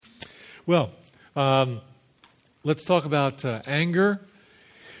Well, let's talk about anger.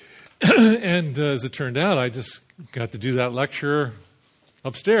 And as it turned out, I just got to do that lecture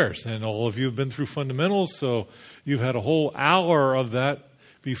upstairs. And all of you have been through fundamentals, so you've had a whole hour of that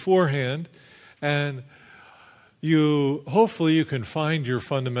beforehand. And hopefully you can find your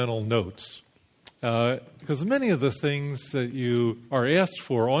fundamental notes. Because many of the things that you are asked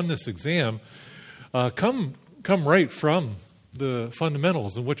for on this exam come right from the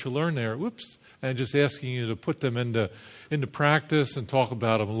fundamentals and what you learn there. And just asking you to put them into practice and talk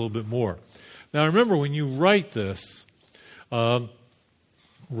about them a little bit more. Now remember, when you write this, write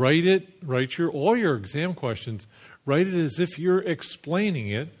all your exam questions, write it as if you're explaining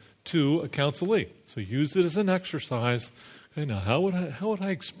it to a counselee. So use it as an exercise. Okay, now how would I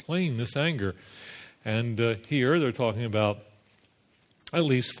explain this anger? And here they're talking about at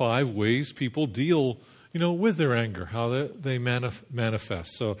least 5 ways people deal with their anger, how they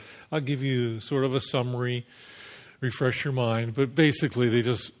manifest. So I'll give you sort of a summary, refresh your mind, but basically they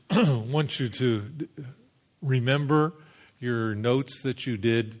just want you to remember your notes that you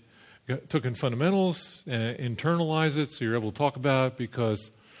took in fundamentals, internalize it so you're able to talk about it, because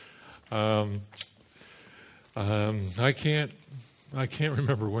I can't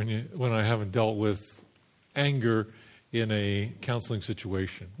remember when I haven't dealt with anger in a counseling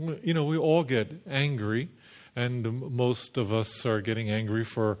situation. We all get angry, and most of us are getting angry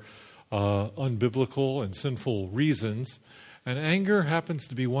for unbiblical and sinful reasons. And anger happens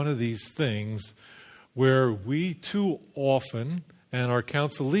to be one of these things where we too often, and our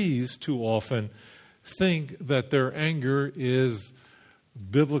counselees too often, think that their anger is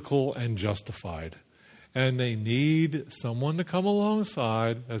biblical and justified. And they need someone to come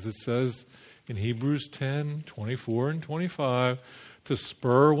alongside, as it says in Hebrews 10, 24 and 25, to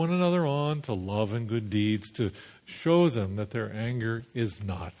spur one another on to love and good deeds, to show them that their anger is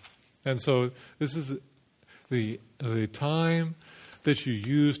not. And so this is the time that you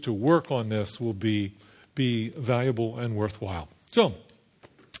use to work on this will be valuable and worthwhile. So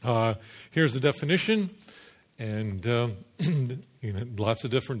here's the definition, and lots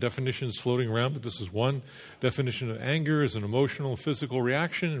of different definitions floating around, but this is one definition of anger: is an emotional, physical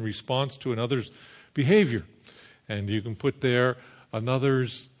reaction in response to another's behavior. And you can put there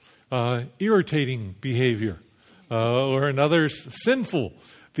another's irritating behavior or another's sinful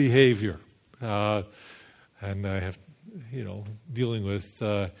behavior. And I have, dealing with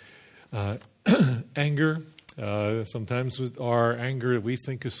anger. Sometimes with our anger that we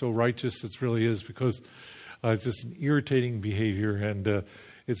think is so righteous, it really is because it's just an irritating behavior, and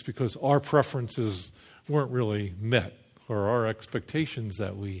it's because our preferences weren't really met, or our expectations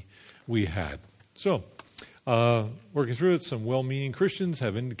that we had. So, working through it, some well-meaning Christians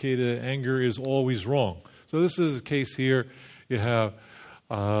have indicated anger is always wrong. So this is a case here. You have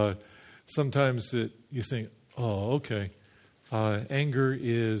sometimes that you think, anger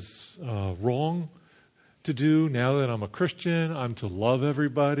is wrong to do. Now that I'm a Christian, I'm to love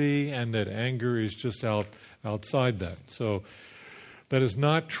everybody, and that anger is just outside that. So that is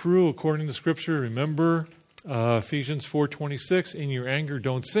not true according to Scripture. Remember Ephesians 4:26, in your anger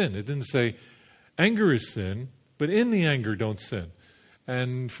don't sin. It didn't say anger is sin, but in the anger don't sin.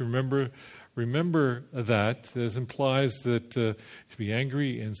 And if you remember that, this implies that you should be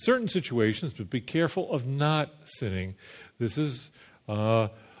angry in certain situations, but be careful of not sinning. This is a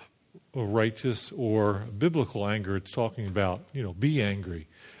righteous or biblical anger it's talking about. Be angry.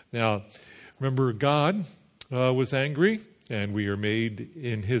 Now, remember, God was angry, and we are made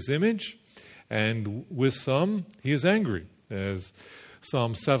in His image, and with some, He is angry. As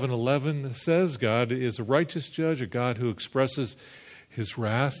Psalm 7:11 says, God is a righteous judge, a God who expresses His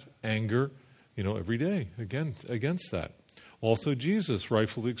wrath, anger, every day against that. Also, Jesus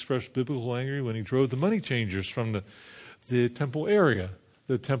rightfully expressed biblical anger when He drove the money changers from the temple area.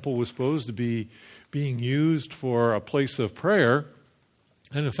 The temple was supposed to be being used for a place of prayer,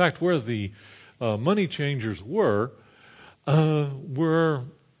 and in fact, where the money changers were was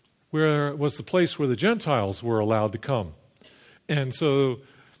the place where the Gentiles were allowed to come. And so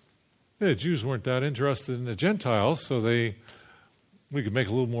the Jews weren't that interested in the Gentiles, so we could make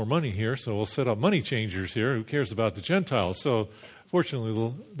a little more money here, so we'll set up money changers here. Who cares about the Gentiles? So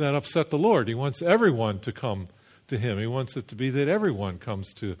fortunately, that upset the Lord. He wants everyone to come to Him. He wants it to be that everyone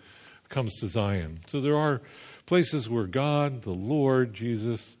comes to Zion. So there are places where God, the Lord,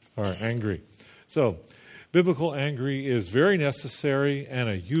 Jesus are angry. So biblical anger is very necessary and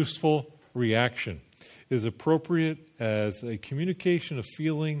a useful reaction. It is appropriate as a communication of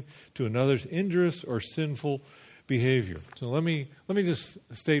feeling to another's injurious or sinful behavior. So let me just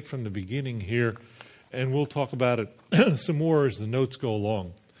state from the beginning here, and we'll talk about it some more as the notes go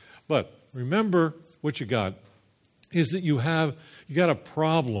along. But remember what you got is that you got a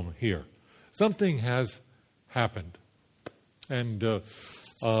problem here. Something has happened. And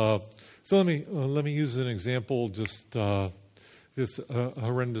so let me use an example. Just this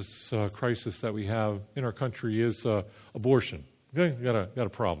horrendous crisis that we have in our country is abortion. Okay, got a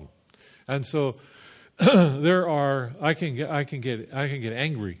problem, and so I can get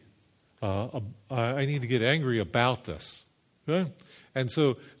angry. I need to get angry about this. Okay, and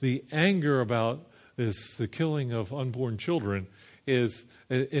so the anger about the killing of unborn children is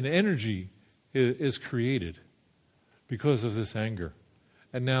an energy is created because of this anger.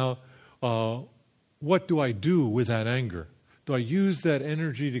 And now, what do I do with that anger? Do I use that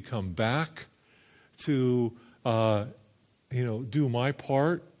energy to come back to, do my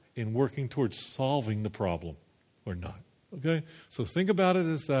part in working towards solving the problem or not? Okay? So think about it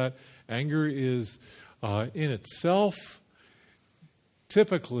as that anger is in itself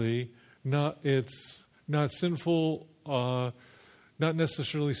typically it's not sinful, not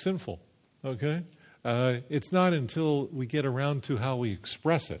necessarily sinful. Okay? It's not until we get around to how we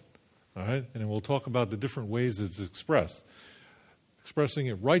express it. All right? And we'll talk about the different ways it's expressed. Expressing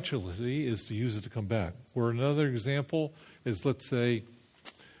it righteously is to use it to come back. Or another example is, let's say,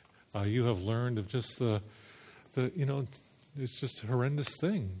 you have learned of just it's just a horrendous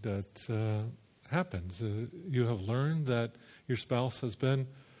thing that happens. You have learned that your spouse has been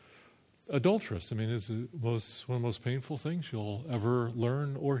adulterous. I mean, it's one of the most painful things you'll ever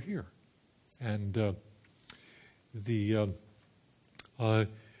learn or hear. And what are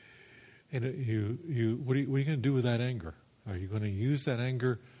you going to do with that anger? Are you going to use that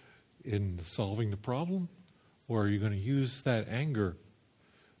anger in solving the problem, or are you going to use that anger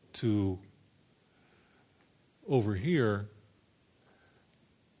to over here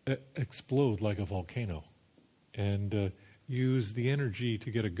explode like a volcano and use the energy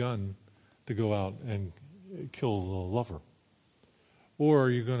to get a gun to go out and kill the lover? Or are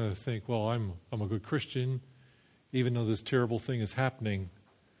you going to think, well, I'm a good Christian, even though this terrible thing is happening,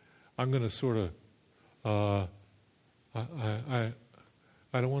 I'm going to sort of, I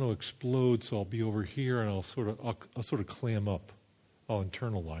don't want to explode, so I'll be over here and I'll sort of clam up. I'll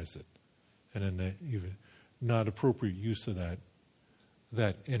internalize it. And then even not appropriate use of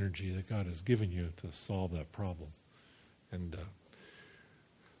that energy that God has given you to solve that problem. And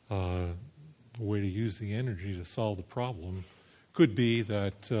a way to use the energy to solve the problem could be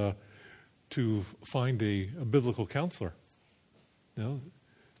that to find a biblical counselor,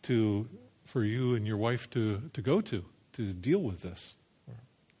 for you and your wife to go to deal with this.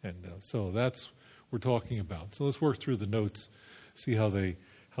 And so that's what we're talking about. So let's work through the notes, see how they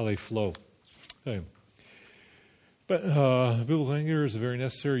flow. Okay. But biblical anger is a very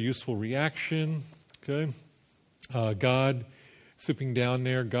necessary, useful reaction. Okay. God, sipping down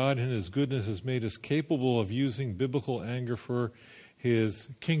there, God in His goodness has made us capable of using biblical anger for His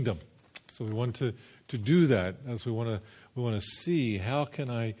kingdom. So we want to do that as we want to see how can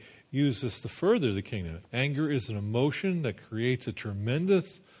I use this to further the kingdom. Anger is an emotion that creates a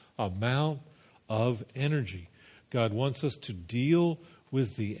tremendous amount of energy. God wants us to deal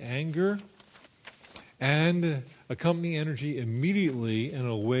with the anger and accompany energy immediately in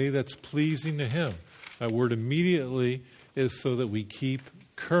a way that's pleasing to Him. That word immediately is so that we keep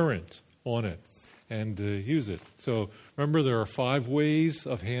current on it and use it. So remember, there are 5 ways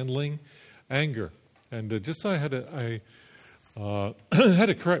of handling anger. And I had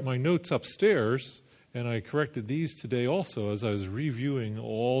to correct my notes upstairs, and I corrected these today also as I was reviewing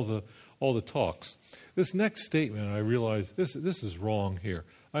all the talks. This next statement, I realized this is wrong here.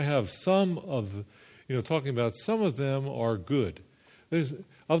 I have some of, talking about some of them are good.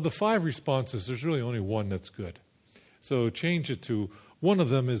 Of the 5 responses, there's really only one that's good. So change it to one of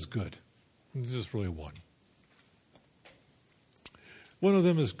them is good. It's just really one. One of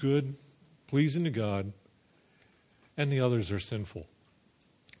them is good, pleasing to God, and the others are sinful.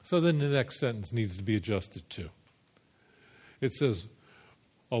 So then the next sentence needs to be adjusted too. It says,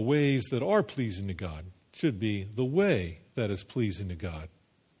 ways that are pleasing to God should be the way that is pleasing to God.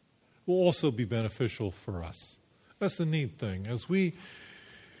 Will also be beneficial for us. That's the neat thing. If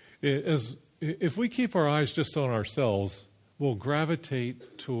we keep our eyes just on ourselves, we'll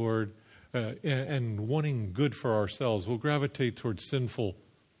gravitate toward, and wanting good for ourselves, we'll gravitate toward sinful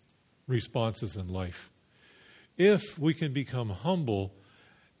responses in life. If we can become humble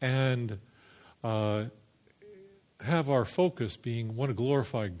and have our focus being want to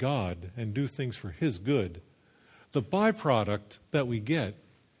glorify God and do things for His good, the byproduct that we get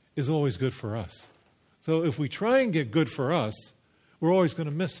is always good for us. So if we try and get good for us, we're always going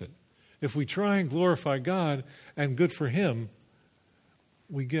to miss it. If we try and glorify God and good for Him,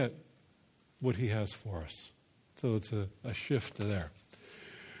 we get what he has for us. So it's a shift there.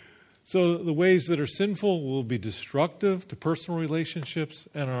 So the ways that are sinful will be destructive to personal relationships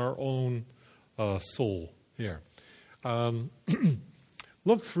and our own soul here.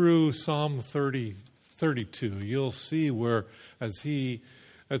 Look through Psalm 32. You'll see where we're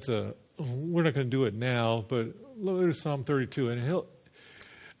not going to do it now, but look at Psalm 32, and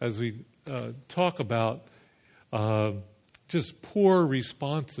as we talk about just poor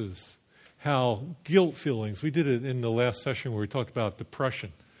responses, how guilt feelings. We did it in the last session where we talked about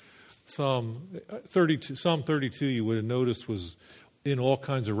depression. Psalm 32, you would have noticed, was in all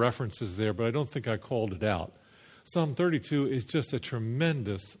kinds of references there, but I don't think I called it out. Psalm 32 is just a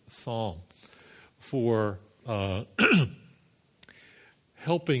tremendous psalm for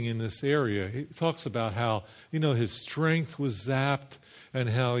helping in this area. He talks about how, his strength was zapped and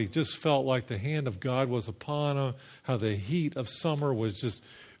how he just felt like the hand of God was upon him, how the heat of summer was just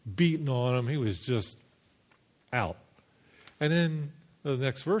beating on him. He was just out. And then the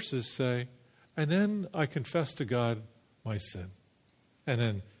next verses say, and then I confess to God my sin. And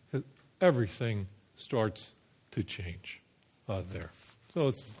then everything starts to change there. So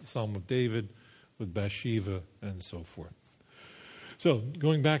it's the Psalm of David with Bathsheba and so forth. So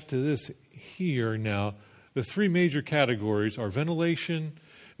going back to this here now, the three major categories are ventilation,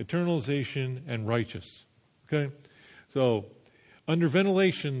 internalization, and righteous. Okay? So under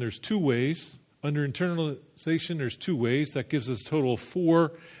ventilation, there's 2 ways. Under internalization, there's 2 ways. That gives us a total of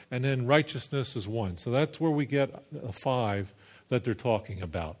 4, and then righteousness is 1. So that's where we get a 5 that they're talking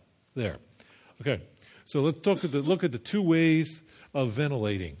about there. Okay, so let's look at the 2 ways of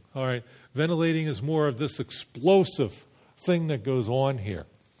ventilating. All right, ventilating is more of this explosive thing that goes on here.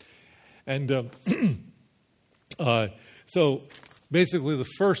 And so basically the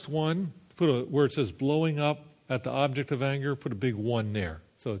first one, where it says blowing up at the object of anger, put a big 1 there.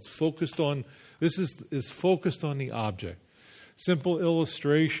 So it's focused on, this is focused on the object. Simple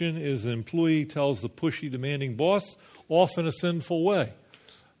illustration is an employee tells the pushy, demanding boss, off in a sinful way.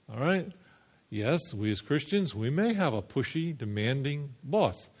 All right? Yes, we as Christians, we may have a pushy, demanding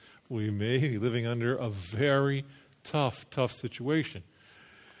boss. We may be living under a very tough situation.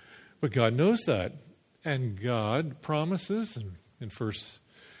 But God knows that. And God promises in 1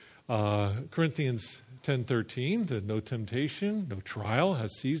 Corinthians 10:13 that no temptation, no trial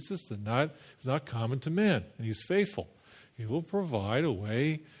has seized us, that is not common to man. And he's faithful. He will provide a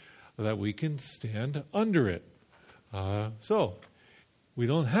way that we can stand under it. So we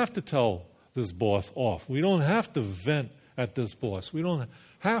don't have to tell this boss off. We don't have to vent at this boss. We don't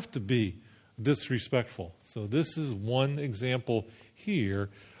have to be disrespectful. So this is one example here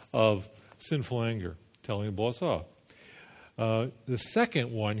of sinful anger, telling a boss off. The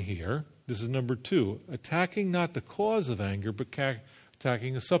second one here, this is number 2, attacking not the cause of anger, but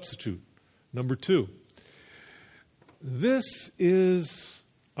attacking a substitute. Number 2. This is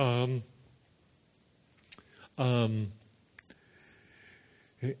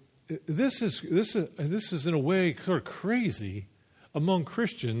this is in a way sort of crazy among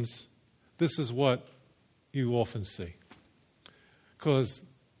Christians. This is what you often see, because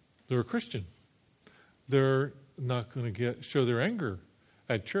they're a Christian. They're not going to show their anger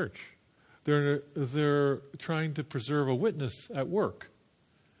at church. They're trying to preserve a witness at work.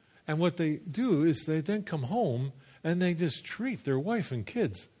 And what they do is they then come home and they just treat their wife and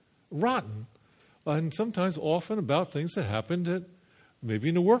kids rotten, and sometimes often about things that happened at maybe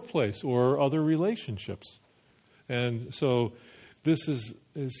in the workplace or other relationships. And so it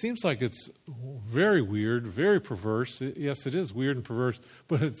seems like it's very weird, very perverse. Yes, it is weird and perverse,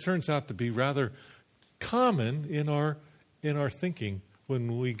 but it turns out to be rather common in our thinking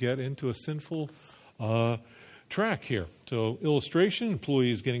when we get into a sinful track here. So illustration,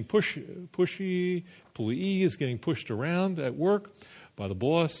 employee is getting pushy, employee is getting pushed around at work by the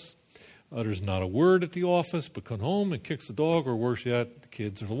boss, utters not a word at the office, but comes home and kicks the dog, or worse yet, the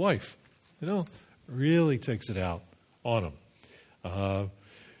kids or the wife. Really takes it out on them. As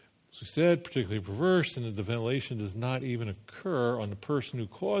we said, particularly perverse, and the ventilation does not even occur on the person who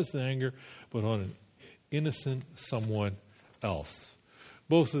caused the anger, but on an innocent someone else.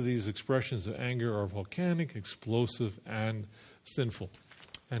 Both of these expressions of anger are volcanic, explosive, and sinful.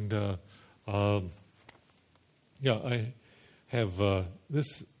 And I have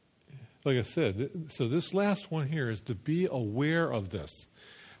this, like I said, so this last one here is to be aware of this.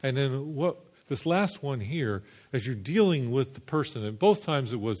 And then this last one here, as you're dealing with the person, and both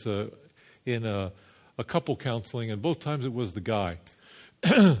times it was in a couple counseling, and both times it was the guy.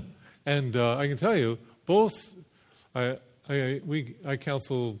 And I can tell you, both, I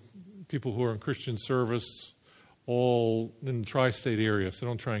counsel people who are in Christian service all in the tri-state area, so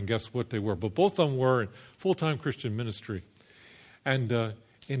don't try and guess what they were. But both of them were in full-time Christian ministry. And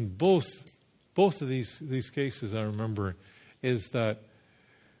in both of these cases, I remember, is that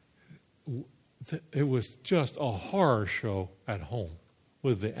it was just a horror show at home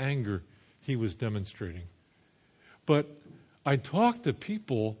with the anger he was demonstrating. But I talked to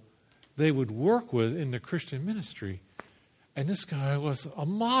people they would work with in the Christian ministry, and this guy was a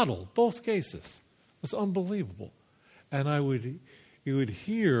model, both cases. It was unbelievable. And you would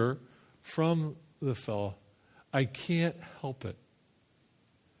hear from the fellow, I can't help it.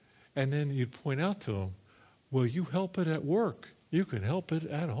 And then you'd point out to him, well, you help it at work. You can help it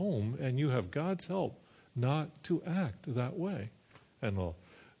at home, and you have God's help not to act that way. And all.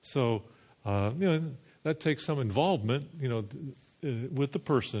 So, that takes some involvement, with the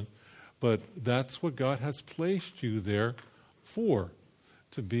person, but that's what God has placed you there for,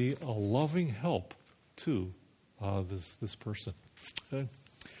 to be a loving help to this person. Okay?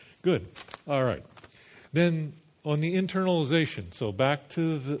 Good. All right. Then on the internalization, so back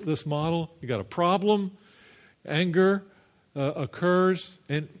to this model, you got a problem, anger occurs,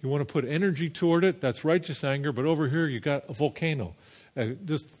 and you want to put energy toward it. That's righteous anger, but over here you got a volcano.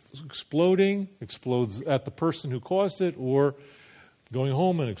 Just explodes at the person who caused it, or going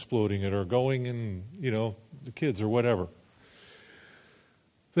home and exploding it, or going in, the kids or whatever.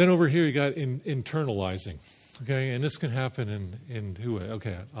 Then over here you got internalizing, okay? And this can happen in two ways.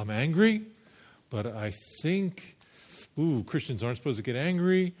 Okay, I'm angry, but I think, Christians aren't supposed to get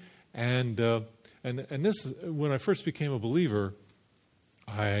angry. And this, when I first became a believer,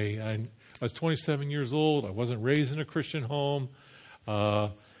 I was 27 years old. I wasn't raised in a Christian home.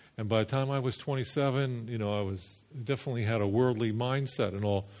 And by the time I was 27, I was definitely had a worldly mindset and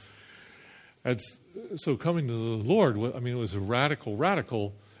all. So coming to the Lord, it was a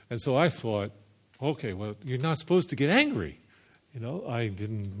radical. And so I thought, okay, well, you're not supposed to get angry. I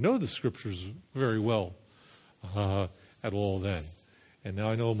didn't know the Scriptures very well at all then. And now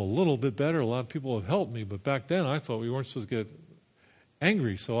I know them a little bit better. A lot of people have helped me. But back then I thought we weren't supposed to get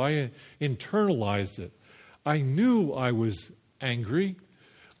angry. So I internalized it. I knew I was angry,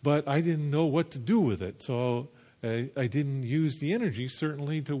 but I didn't know what to do with it. So I didn't use the energy,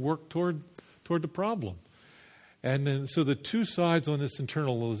 certainly, to work toward the problem. And then, so the two sides on this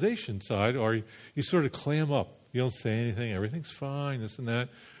internalization side are you sort of clam up. You don't say anything. Everything's fine, this and that.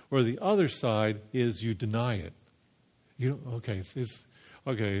 Or the other side is you deny it. I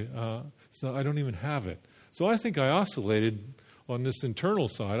don't even have it. So I think I oscillated on this internal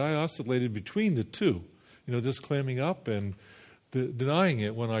side. I oscillated between the two. Just clamming up and denying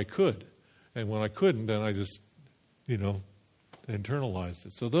it when I could. And when I couldn't, then I just, internalized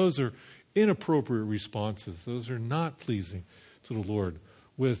it. So those are inappropriate responses. Those are not pleasing to the Lord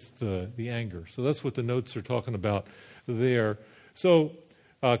with the anger. So that's what the notes are talking about there. So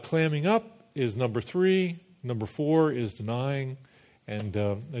clamming up is number 3. Number 4 is denying. And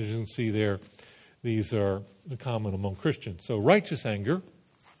as you can see there, these are common among Christians. So righteous anger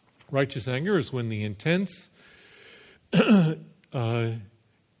is when the intense,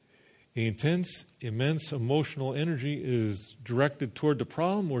 immense emotional energy is directed toward the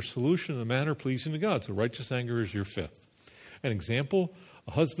problem or solution in a manner pleasing to God. So righteous anger is your 5th. An example,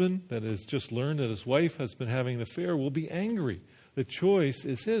 a husband that has just learned that his wife has been having an affair will be angry. The choice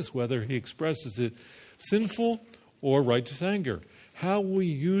is his, whether he expresses it sinful or righteous anger. How we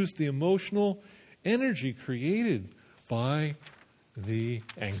use the emotional energy created by the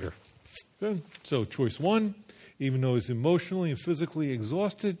anger. Good. So choice 1, even though he's emotionally and physically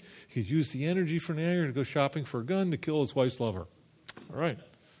exhausted, he could use the energy from the anger to go shopping for a gun to kill his wife's lover. All right.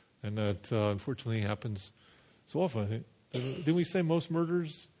 And that unfortunately happens so often. I think. Didn't we say most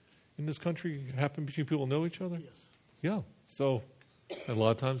murders in this country happen between people who know each other? Yes. Yeah. So a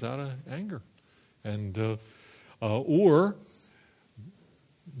lot of times out of anger. And or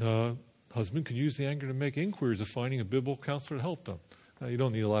the husband could use the anger to make inquiries of finding a biblical counselor to help them. Now, you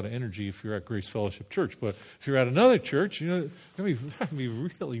don't need a lot of energy if you're at Grace Fellowship Church, but if you're at another church, that'd be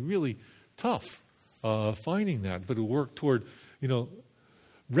really, really tough finding that. But to work toward,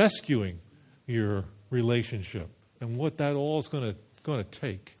 rescuing your relationship and what that all is going to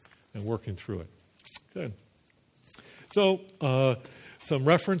take and working through it. Good. So some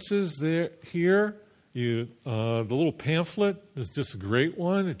references here. The little pamphlet is just a great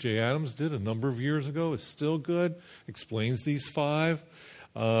one that Jay Adams did a number of years ago. It's still good. Explains these 5.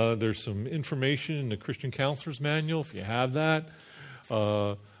 There's some information in the Christian Counselor's Manual, if you have that.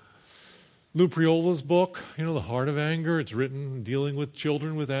 Lou Priola's book, The Heart of Anger. It's written dealing with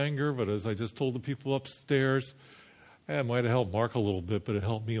children with anger, but as I just told the people upstairs, it might have helped Mark a little bit, but it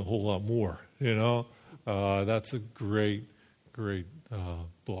helped me a whole lot more, That's a great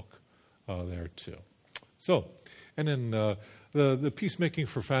book there too. So, and then the Peacemaking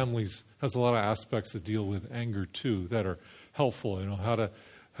for Families has a lot of aspects that deal with anger too that are helpful.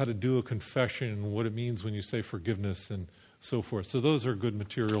 How to do a confession and what it means when you say forgiveness and so forth. So those are good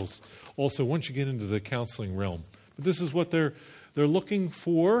materials. Also, once you get into the counseling realm, but this is what they're looking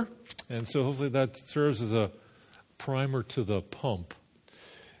for, and so hopefully that serves as a primer to the pump.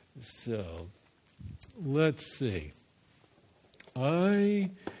 So let's see.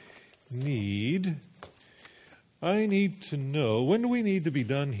 I need to know, when do we need to be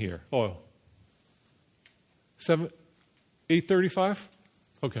done here? 8:35?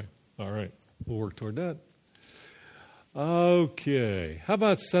 Okay, all right. We'll work toward that. Okay, how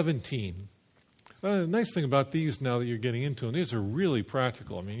about 17? The nice thing about these now that you're getting into them, these are really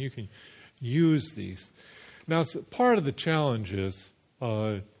practical. I mean, you can use these. Now, part of the challenge is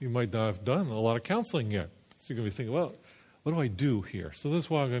you might not have done a lot of counseling yet. So you're going to be thinking, well, what do I do here? So this is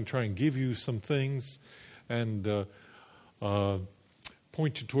why I'm going to try and give you some things and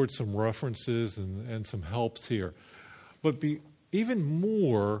point you towards some references and some helps here. But even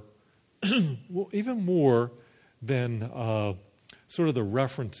more than sort of the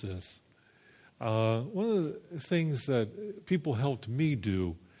references, one of the things that people helped me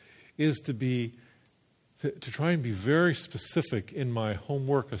do is to try and be very specific in my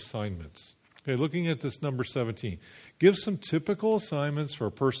homework assignments. Okay, looking at this number 17, give some typical assignments for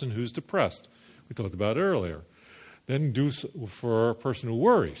a person who's depressed. We talked about it earlier. Then do for a person who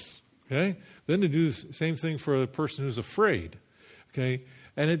worries. Okay, then to do the same thing for a person who's afraid. Okay,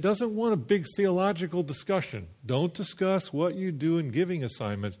 and it doesn't want a big theological discussion. Don't discuss what you do in giving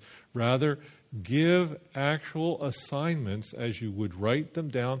assignments. Rather, give actual assignments as you would write them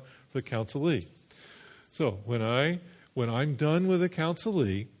down for the counselee. So when I'm done with a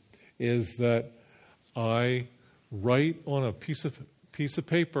counselee, is that I write on a piece of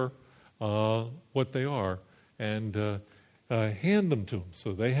paper what they are and hand them to them.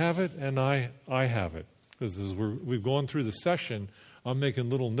 So they have it and I have it. Because as we've gone through the session, I'm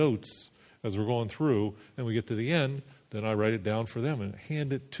making little notes as we're going through, and we get to the end, then I write it down for them and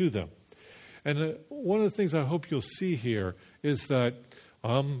hand it to them. And one of the things I hope you'll see here is that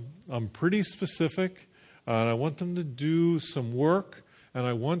I'm pretty specific, and I want them to do some work, and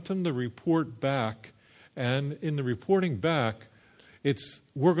I want them to report back. And in the reporting back,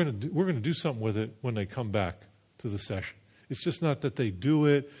 we're going to do something with it when they come back to the session. It's just not that they do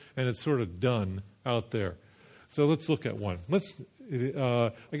it and it's sort of done out there. So let's look at one.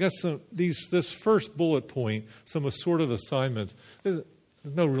 I got this first bullet point, some sort of assignments. There's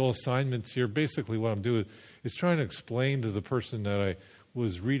no real assignments here. Basically what I'm doing is trying to explain to the person that I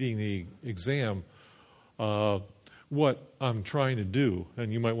was reading the exam what I'm trying to do.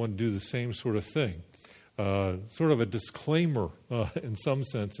 And you might want to do the same sort of thing. Sort of a disclaimer in some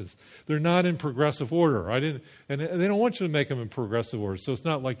senses. They're not in progressive order. And they don't want you to make them in progressive order. So it's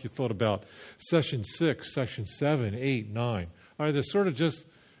not like you thought about session 6, session 7, 8, 9. All right, they're sort of just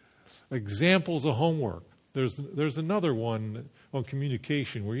examples of homework. There's another one on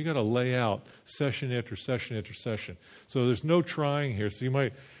communication where you got to lay out session after session after session. So there's no trying here. So you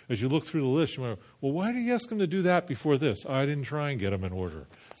might, as you look through the list, you might, well, why did you ask them to do that before this? I didn't try and get them in order.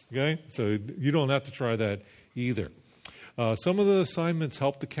 Okay? So you don't have to try that either. Some of the assignments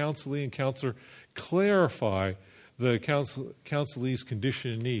help the counselee and counselor clarify the counselee's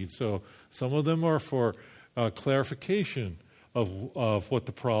condition and needs. So some of them are for clarification of what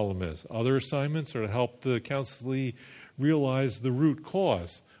the problem is. Other assignments are to help the counselee realize the root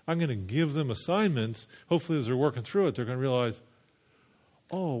cause. I'm going to give them assignments. Hopefully as they're working through it, they're going to realize,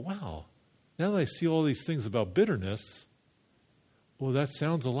 oh, wow, now that I see all these things about bitterness, well, that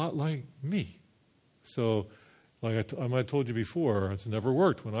sounds a lot like me. So, like I might have told you before, it's never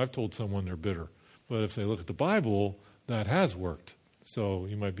worked when I've told someone they're bitter. But if they look at the Bible, that has worked. So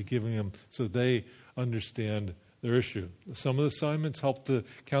you might be giving them so they understand their issue. Some of the assignments help the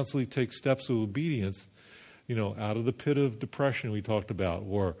counselee take steps of obedience, out of the pit of depression we talked about,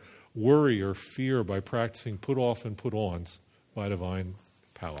 or worry or fear by practicing put off and put ons by divine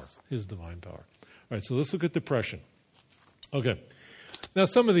power, his divine power. All right, so let's look at depression. Okay. Now,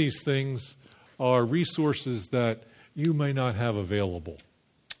 some of these things are resources that you may not have available,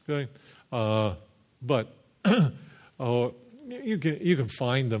 okay? But you can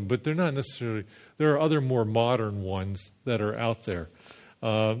find them, but they're not necessarily. There are other more modern ones that are out there.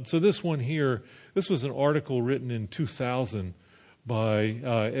 So this one here, this was an article written in 2000 by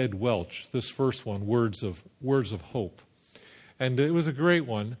Ed Welch. This first one, Words of Hope, and it was a great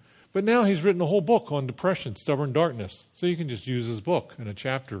one. But now he's written a whole book on depression, stubborn darkness. So you can just use his book and a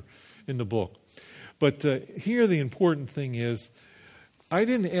chapter in the book. But here the important thing is, I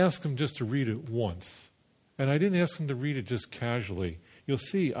didn't ask them just to read it once. And I didn't ask them to read it just casually. You'll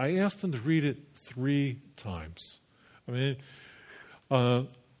see, I asked them to read it 3 times. I mean,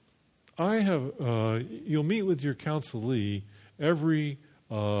 you'll meet with your counselee every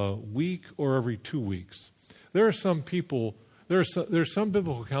week or every 2 weeks. There are some people, there's some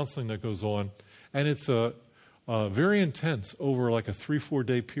biblical counseling that goes on, and it's very intense over like a 3-4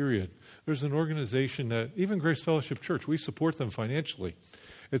 day period. There's an organization that, even Grace Fellowship Church, we support them financially.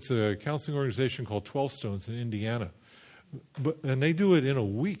 It's a counseling organization called 12 Stones in Indiana. And they do it in a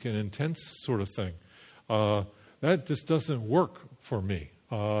week, an intense sort of thing. That just doesn't work for me.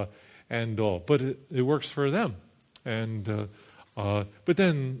 But it works for them. But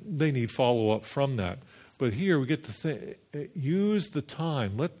then they need follow-up from that. But here we get to use the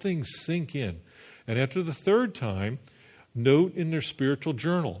time. Let things sink in. And after the 3rd time, note in their spiritual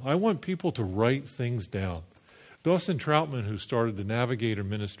journal. I want people to write things down. Dawson Troutman, who started the Navigator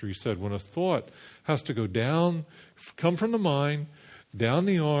Ministry, said when a thought has to go down, come from the mind, down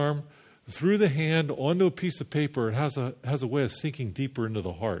the arm, through the hand, onto a piece of paper, it has a way of sinking deeper into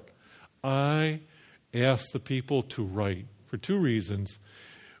the heart. I ask the people to write for 2 reasons.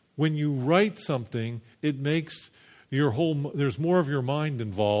 When you write something, it makes there's more of your mind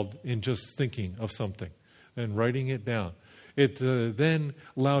involved in just thinking of something and writing it down. It then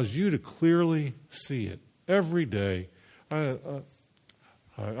allows you to clearly see it every day. I'm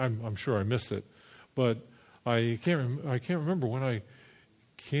sure I miss it, but I can't remember when I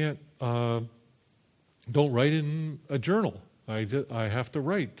don't write in a journal. I have to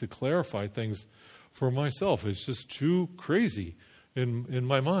write to clarify things for myself. It's just too crazy in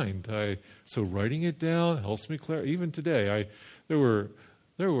my mind. So writing it down helps me clarify. Even today, there were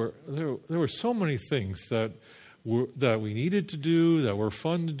so many things that we needed to do, that were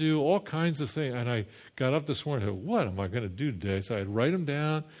fun to do, all kinds of things. And I got up this morning and said, what am I going to do today? So I'd write them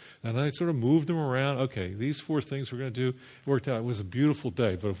down, and I sort of moved them around. Okay, these 4 things we're going to do. It worked out. It was a beautiful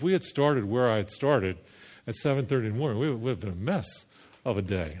day. But if we had started where I had started at 7:30 in the morning, we would have been a mess of a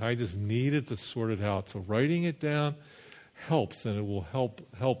day. I just needed to sort it out. So writing it down helps, and it will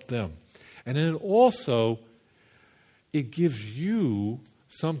help them. And then it gives you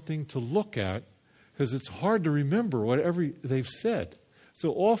something to look at, because it's hard to remember whatever they've said.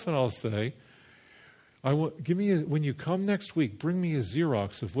 So often I'll say, when you come next week, bring me a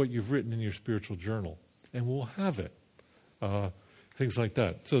Xerox of what you've written in your spiritual journal, and we'll have it. Things like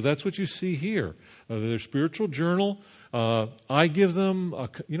that. So that's what you see here. Their spiritual journal. I give them,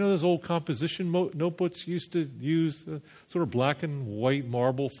 those old composition notebooks used to use, sort of black and white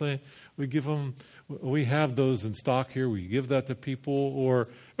marble thing. We have those in stock here. We give that to people, or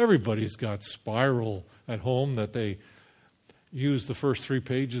everybody's got Spiral at home that they used the first 3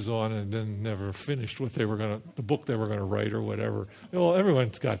 pages on and then never finished the book they were going to write or whatever. Well,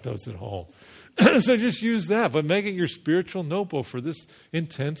 everyone's got those at home. So just use that, but make it your spiritual notebook for this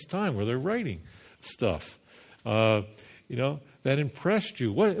intense time where they're writing stuff. That impressed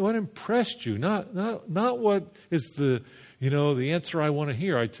you. What impressed you? Not what is the answer I want to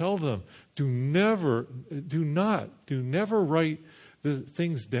hear. I tell them, do never write the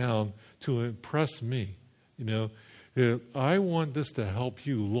things down to impress me. I want this to help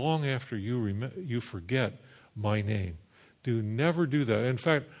you long after you forget my name. Do never do that. In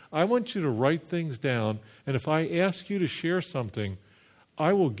fact, I want you to write things down, and if I ask you to share something,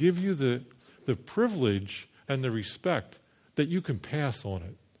 I will give you the privilege and the respect that you can pass on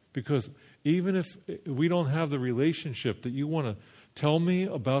it. Because even if we don't have the relationship that you want to tell me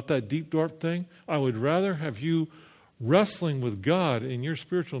about that deep, dark thing, I would rather have you wrestling with God in your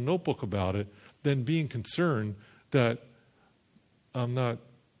spiritual notebook about it than being concerned that I'm not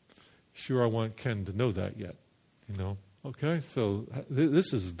sure I want Ken to know that yet, Okay, so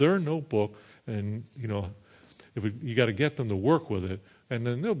this is their notebook, and, you got to get them to work with it, and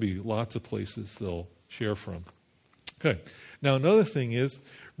then there'll be lots of places they'll share from. Okay, now another thing is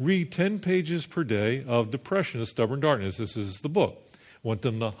read 10 pages per day of Depression, A Stubborn Darkness. This is the book. Want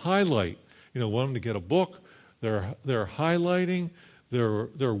them to highlight. Want them to get a book. They're highlighting.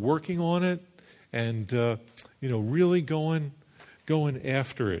 They're working on it, and really going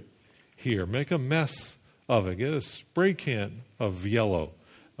after it here. Make a mess of it. Get a spray can of yellow.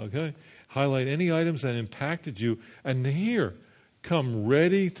 Okay? Highlight any items that impacted you, and here, come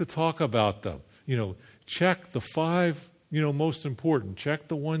ready to talk about them. Check the 5, most important. Check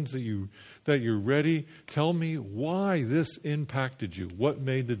the ones that you're ready. Tell me why this impacted you. What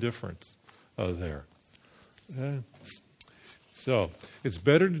made the difference there? Okay? So it's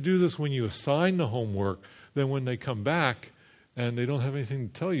better to do this when you assign the homework than when they come back and they don't have anything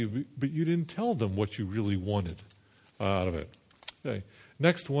to tell you, but you didn't tell them what you really wanted out of it. Okay.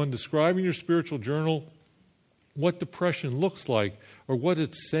 Next one, describe in your spiritual journal what depression looks like or what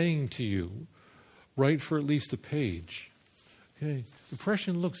it's saying to you. Write for at least a page. Okay.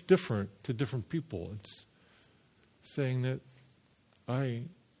 Depression looks different to different people. It's saying that I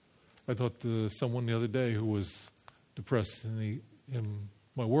talked to someone the other day who was depressed in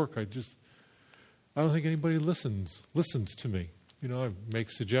my work. I don't think anybody listens to me. I make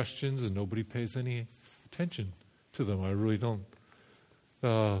suggestions and nobody pays any attention to them. I really don't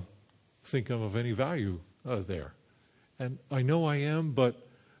think I'm of any value there. And I know I am, but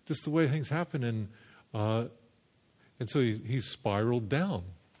just the way things happen, and so he's spiraled down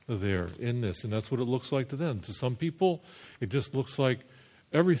there in this, and that's what it looks like to them. To some people, it just looks like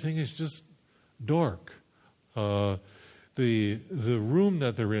everything is just dark. The room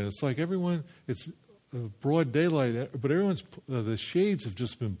that they're in, it's like everyone, it's broad daylight, but everyone's the shades have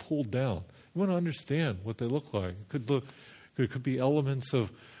just been pulled down. You want to understand what they look like. It could be elements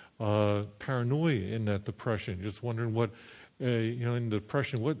of paranoia in that depression. You're just wondering what, in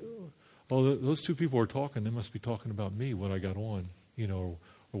depression, what. Oh, those two people are talking. They must be talking about me, what I got on, or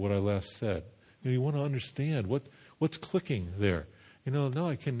what I last said. You want to understand what's clicking there. No,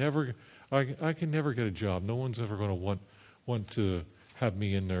 I can never get a job. No one's ever going to want to have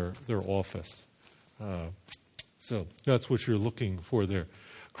me in their office. So that's what you're looking for there.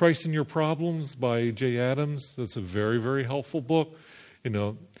 Christ in Your Problems by Jay Adams. That's a very, very helpful book. In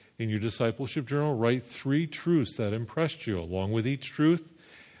your discipleship journal, write 3 truths that impressed you, along with each truth,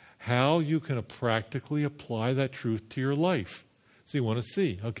 how you can practically apply that truth to your life. So you want to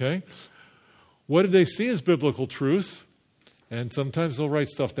see, okay? What did they see as biblical truth? And sometimes they'll write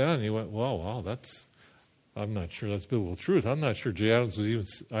stuff down, and you went, wow, I'm not sure that's biblical truth. I'm not sure Jay Adams he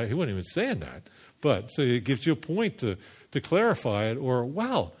wasn't even saying that. But so it gives you a point to clarify it, or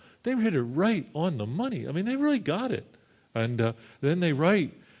wow, they hit it right on the money. I mean, they really got it. And then they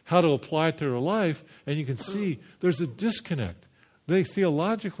write how to apply it to their life, and you can see there's a disconnect. They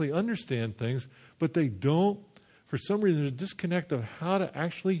theologically understand things, but they don't, for some reason, there's a disconnect of how to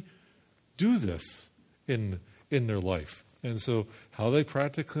actually do this in their life. And so how they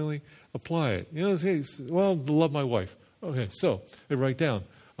practically apply it. Say, well, to love my wife. Okay, so they write down,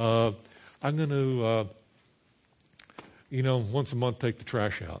 I'm going to, once a month take the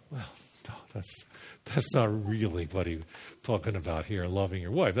trash out. Well, that's not really what he's talking about here, loving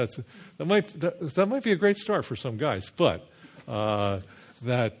your wife. That might be a great start for some guys, but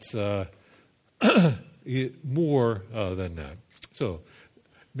that's more than that. So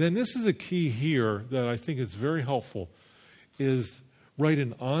then this is a key here that I think is very helpful, is write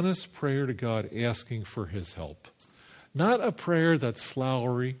an honest prayer to God asking for His help. Not a prayer that's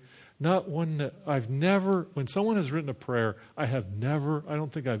flowery, not one that when someone has written a prayer, I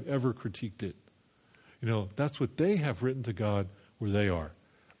don't think I've ever critiqued it. That's what they have written to God where they are.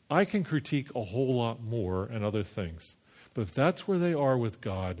 I can critique a whole lot more and other things. But if that's where they are with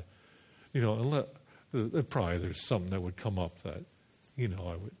God, probably there's something that would come up that,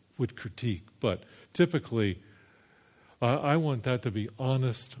 I would critique. But typically, I want that to be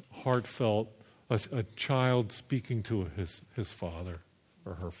honest, heartfelt, a child speaking to his father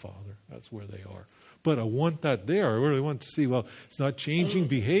or her father. That's where they are. But I want that there. I really want to see, it's not changing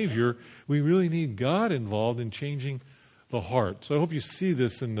behavior. We really need God involved in changing the heart. So I hope you see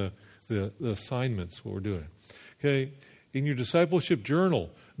this in the assignments, what we're doing. Okay, in your discipleship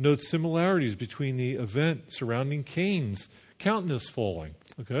journal, note similarities between the event surrounding Cain's countenance falling.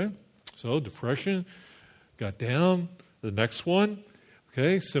 Okay, so depression, got down. The next one,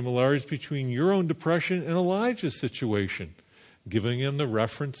 okay, similarities between your own depression and Elijah's situation, giving him the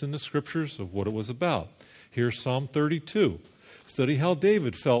reference in the scriptures of what it was about. Here's Psalm 32. Study how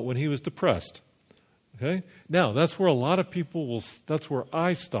David felt when he was depressed. Okay? Now, that's where a lot of people that's where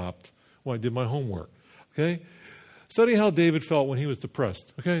I stopped when I did my homework. Okay? Study how David felt when he was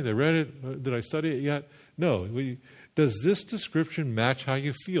depressed. Okay, they read it. Did I study it yet? No. Does this description match how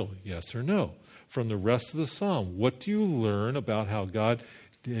you feel? Yes or no? From the rest of the psalm, what do you learn about how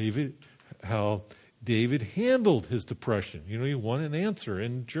David handled his depression? You want an answer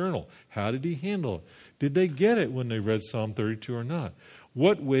in the journal. How did he handle it? Did they get it when they read Psalm 32 or not?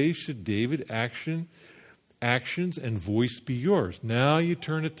 What ways should David's actions and voice be yours? Now you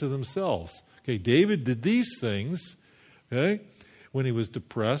turn it to themselves. Okay, David did these things, okay, when he was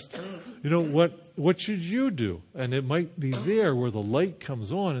depressed. What should you do? And it might be there where the light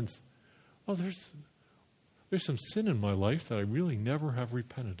comes on and there's some sin in my life that I really never have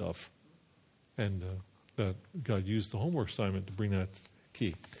repented of. And that God used the homework assignment to bring that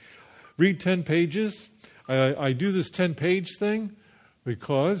key. read 10 pages. I do this 10-page thing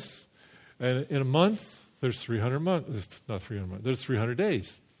because in a month, there's 300 months. Not 300 months. There's 300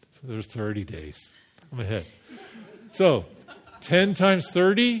 days. So there's 30 days. I'm ahead. So 10 times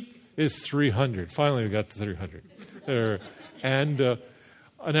 30 is 300. Finally, we got to 300. And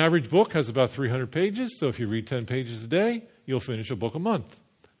an average book has about 300 pages. So if you read 10 pages a day, you'll finish a book a month.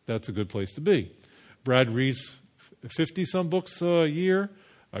 That's a good place to be. Brad reads 50-some books a year.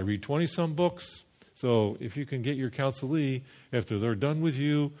 I read 20-some books. So if you can get your counselee, after they're done with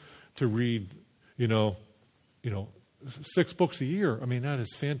you, to read, 6 books a year, I mean, that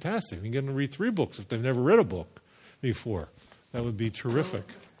is fantastic. You can get them to read 3 books if they've never read a book before. That would be terrific.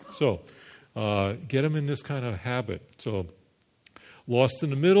 So get them in this kind of habit. So Lost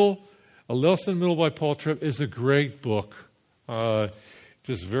in the Middle. Lost in the Middle by Paul Tripp is a great book.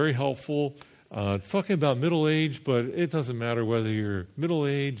 Just very helpful. It's talking about middle age, but it doesn't matter whether you're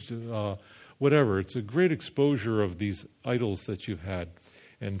middle-aged, whatever. It's a great exposure of these idols that you've had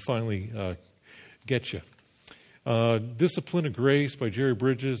and finally get you. Discipline of Grace by Jerry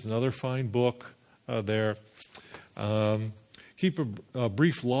Bridges, another fine book there. Keep a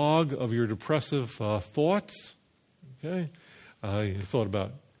brief log of your depressive thoughts. Okay,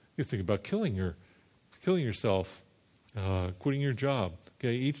 you think about killing yourself, quitting your job.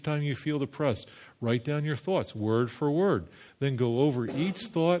 Okay, each time you feel depressed, write down your thoughts word for word. Then go over each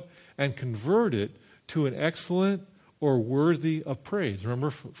thought and convert it to an excellent or worthy of praise. Remember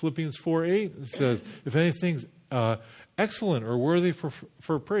Philippians 4:8? It says, if anything's excellent or worthy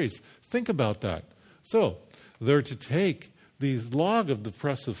for praise, think about that. So they're to take these log of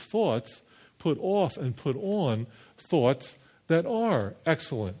depressive thoughts, put off and put on thoughts that are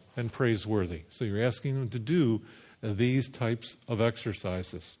excellent and praiseworthy. So you're asking them to do these types of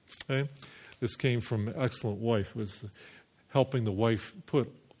exercises. Okay? This came from an excellent wife. It was helping the wife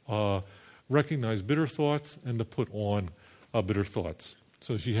recognize bitter thoughts and to put on bitter thoughts.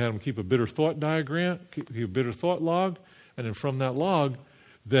 So she had them keep a bitter thought diagram, keep a bitter thought log, and then from that log,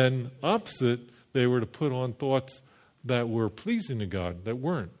 then opposite, they were to put on thoughts that were pleasing to God, that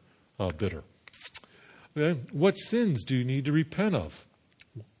weren't bitter. Okay? What sins do you need to repent of?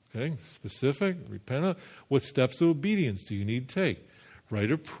 Okay, specific, repent of. What steps of obedience do you need to take? Write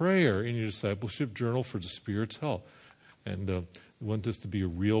a prayer in your discipleship journal for the Spirit's help. And we want this to be a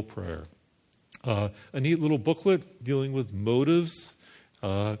real prayer. A neat little booklet dealing with motives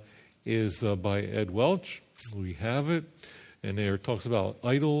is by Ed Welch. We have it. And there it talks about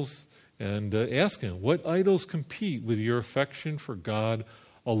idols and asking, what idols compete with your affection for God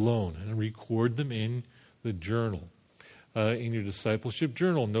alone? And record them in the journal. In your discipleship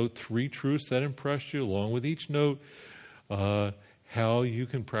journal, note 3 truths that impressed you, along with each note, how you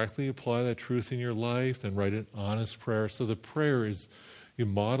can practically apply that truth in your life, then write an honest prayer. So the prayer is you're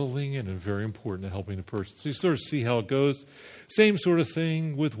modeling it and very important to helping the person. So you sort of see how it goes. Same sort of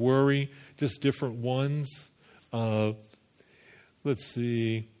thing with worry, just different ones. Let's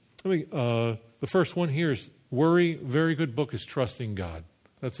see. The first one here is worry. Very good book is Trusting God.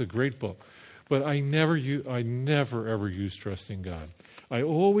 That's a great book. But I never ever use Trusting God. I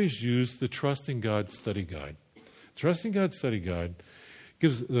always use the Trusting God study guide. Trusting God study guide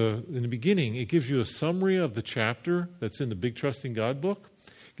gives in the beginning, it gives you a summary of the chapter that's in the big Trusting God book.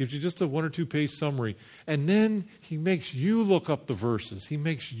 It gives you just a 1 or 2 page summary. And then he makes you look up the verses. He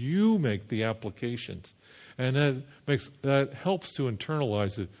makes you make the applications. And that helps to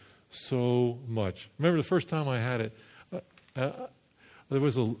internalize it so much. Remember the first time I had it, there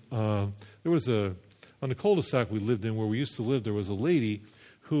was on the cul-de-sac we lived in where we used to live, there was a lady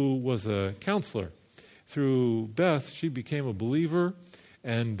who was a counselor. Through Beth, she became a believer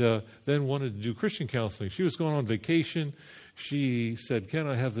and then wanted to do Christian counseling. She was going on vacation. She said, Ken,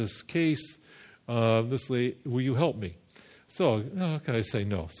 I have this case. This lady, will you help me? So how can I say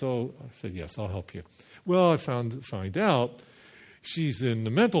no? So I said, yes, I'll help you. Well, I find out she's in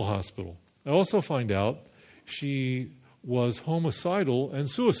the mental hospital. I also find out she was homicidal and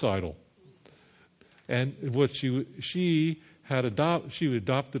suicidal. And what she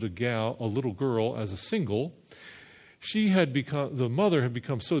adopted a little girl as a single. The mother had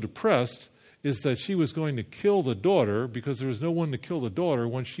become so depressed is that she was going to kill the daughter because there was no one to kill the daughter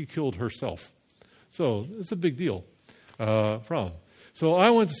when she killed herself. So it's a big deal problem. So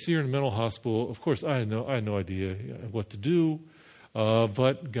I went to see her in a mental hospital. Of course, I had no idea what to do,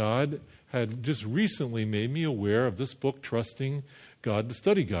 but God had just recently made me aware of this book, Trusting God, the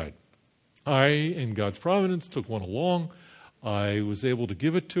Study Guide. I, in God's providence, took one along. I was able to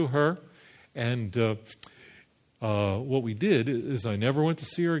give it to her, and what we did is I never went to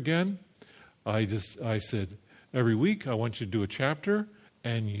see her again. I said, every week I want you to do a chapter,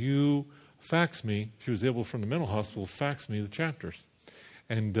 and you fax me. She was able, from the mental hospital, fax me the chapters.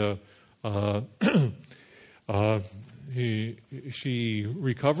 And she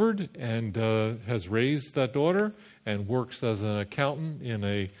recovered and has raised that daughter and works as an accountant in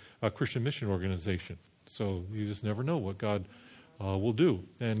a Christian mission organization. So you just never know what God will do.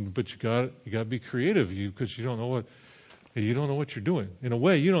 But you got to be creative, because you don't know what you're doing. In a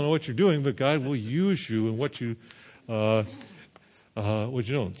way, you don't know what you're doing, but God will use you in what you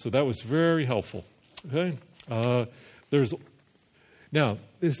don't. So that was very helpful. Okay,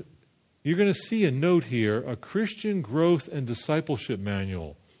 you're going to see a note here: a Christian growth and discipleship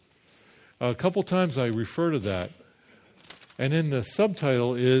manual. A couple times I refer to that, and then the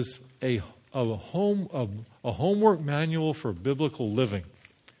subtitle is a homework manual for biblical living.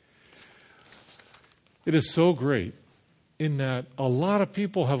 It is so great in that a lot of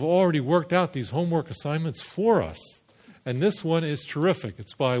people have already worked out these homework assignments for us. And this one is terrific.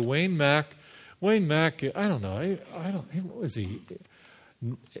 It's by Wayne Mack. Wayne Mack, I don't know, is he?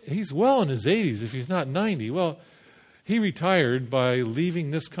 He's well in his 80s, if he's not 90. Well, he retired by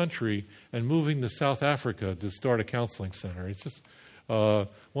leaving this country and moving to South Africa to start a counseling center. It's just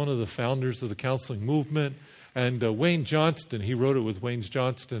one of the founders of the counseling movement. And Wayne Johnston, he wrote it with Wayne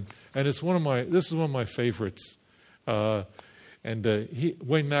Johnston, and this is one of my favorites. Wayne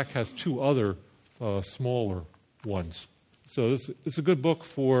Mack has two other smaller ones. So it's a good book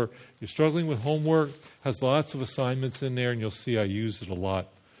for you're struggling with homework. Has lots of assignments in there, and you'll see I use it a lot.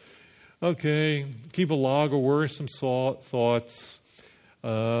 Okay, keep a log of worrisome thoughts.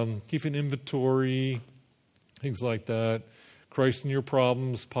 Keep an inventory, things like that. Christ in your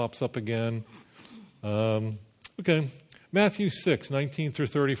problems pops up again. Okay, Matthew 6:19 through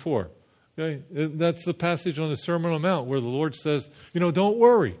 34. Okay, that's the passage on the Sermon on the Mount where the Lord says, don't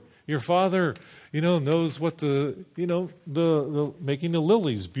worry. Your Father, knows what the making the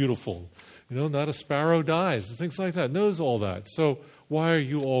lilies beautiful. Not a sparrow dies, and things like that. Knows all that. So why are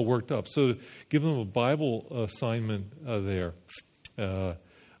you all worked up? So give them a Bible assignment there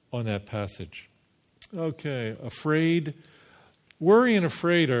on that passage. Okay, afraid. Worry and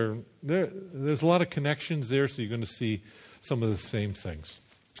afraid there's a lot of connections there, so you're going to see some of the same things.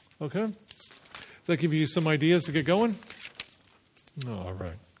 Okay? Does that give you some ideas to get going? All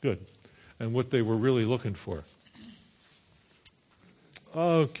right, good. And what they were really looking for.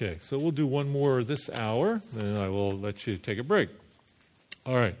 Okay, so we'll do one more this hour, and I will let you take a break.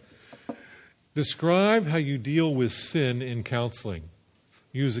 All right. Describe how you deal with sin in counseling.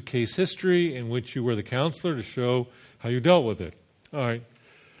 Use a case history in which you were the counselor to show how you dealt with it. All right.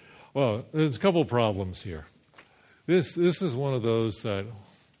 Well, there's a couple of problems here. This is one of those that,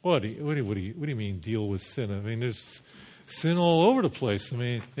 what do you mean deal with sin? I mean, there's sin all over the place. I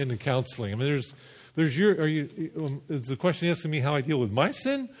mean, in the counseling. I mean, is the question asking me how I deal with my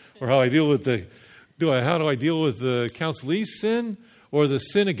sin, or how I deal with how do I deal with the counselee's sin, or the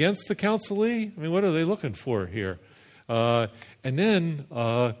sin against the counselee? I mean, what are they looking for here? And then,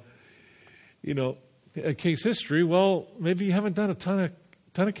 a case history. Well, maybe you haven't done a ton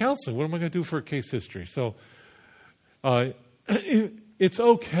of counseling. What am I going to do for a case history? So, it's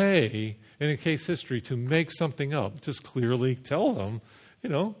okay in a case history to make something up. Just clearly tell them,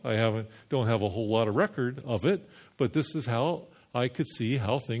 I don't have a whole lot of record of it, but this is how I could see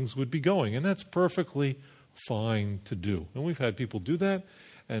how things would be going, and that's perfectly fine to do. And we've had people do that,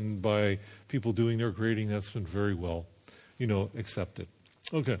 and by people doing their grading, that's been very well, accepted.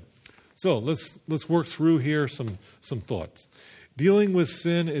 Okay. So let's work through here some thoughts. Dealing with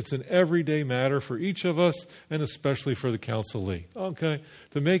sin, it's an everyday matter for each of us, and especially for the counselee. Okay,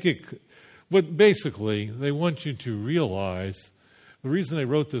 to make it, but basically they want you to realize the reason they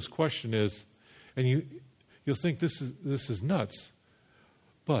wrote this question is, and you'll think this is nuts,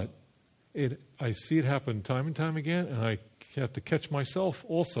 but I see it happen time and time again, and I have to catch myself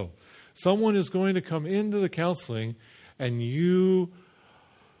also. Someone is going to come into the counseling, and you're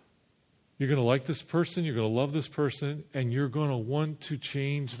going to like this person, you're going to love this person, and you're going to want to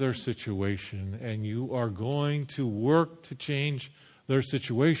change their situation, and you are going to work to change their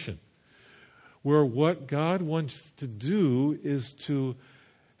situation. Where what God wants to do is to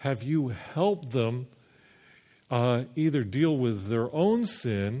have you help them either deal with their own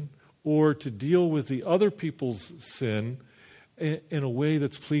sin or to deal with the other people's sin in a way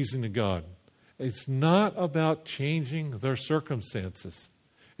that's pleasing to God. It's not about changing their circumstances.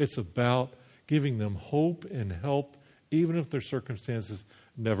 It's about giving them hope and help, even if their circumstances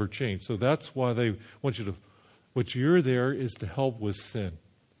never change. So that's why they want you to, what you're there is to help with sin.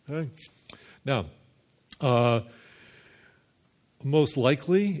 Okay? Now, most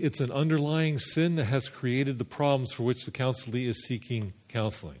likely, it's an underlying sin that has created the problems for which the counselee is seeking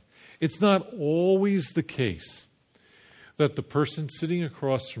counseling. It's not always the case that the person sitting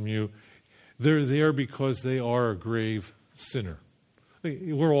across from you, they're there because they are a grave sinner.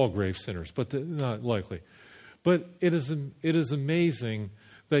 We're all grave sinners, but not likely. But it is amazing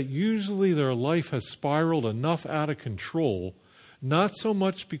that usually their life has spiraled enough out of control, not so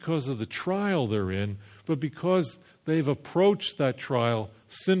much because of the trial they're in, but because they've approached that trial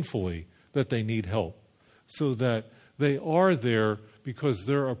sinfully, that they need help. So that they are there because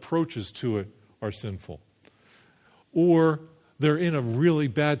their approaches to it are sinful. Or they're in a really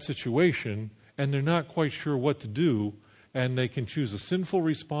bad situation and they're not quite sure what to do, and they can choose a sinful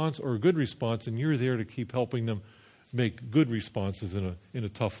response or a good response, and you're there to keep helping them make good responses in a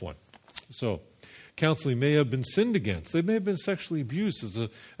tough one. So, counseling may have been sinned against. They may have been sexually abused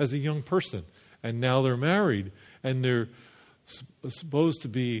as a young person, and now they're married, and they're supposed to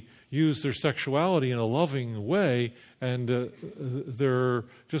be use their sexuality in a loving way, and their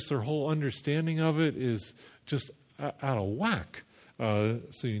whole understanding of it is just out of whack.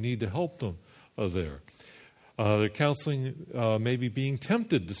 So you need to help them there. Their counseling may be being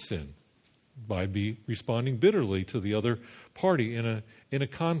tempted to sin by responding bitterly to the other party in a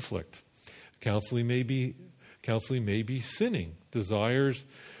conflict. Counseling may be sinning. Desires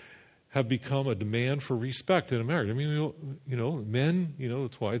have become a demand for respect in a marriage. I mean, men,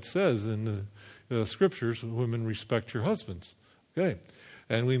 that's why it says in the scriptures, women respect your husbands. Okay.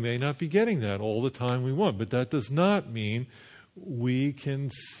 And we may not be getting that all the time we want, but that does not mean we can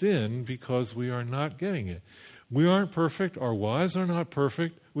sin because we are not getting it. We aren't perfect. Our wives are not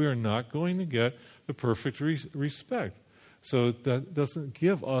perfect. We are not going to get the perfect respect. So that doesn't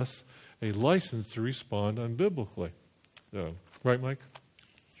give us a license to respond unbiblically. Right, Mike?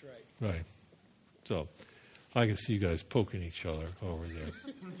 That's right. Right. So I can see you guys poking each other over there.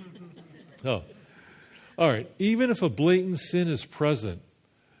 Oh. All right. Even if a blatant sin is present,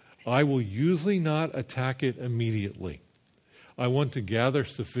 I will usually not attack it immediately. I want to gather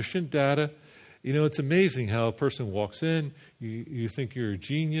sufficient data. It's amazing how a person walks in, you think you're a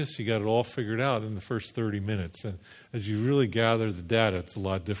genius, you got it all figured out in the first 30 minutes. And as you really gather the data, it's a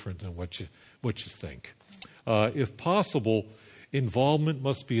lot different than what you think. If possible, involvement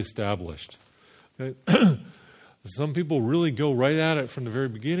must be established. Some people really go right at it from the very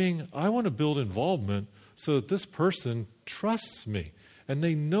beginning. I want to build involvement so that this person trusts me and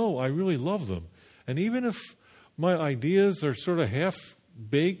they know I really love them. And even if my ideas are sort of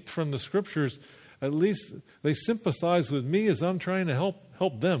half-baked from the scriptures, at least they sympathize with me as I'm trying to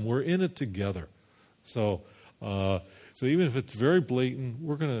help them. We're in it together. So even if it's very blatant,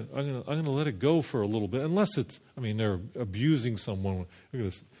 I'm gonna let it go for a little bit, unless they're abusing someone.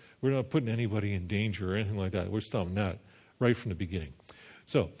 We're not putting anybody in danger or anything like that. We're stopping that right from the beginning.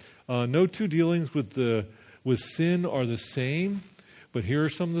 So no two dealings with sin are the same, but here are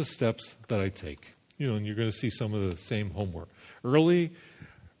some of the steps that I take. And you're going to see some of the same homework. Early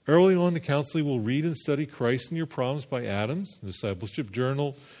on, the counseling will read and study Christ and Your Problems by Adams, Discipleship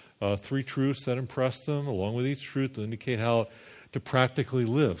Journal, 3 truths that impress them, along with each truth to indicate how to practically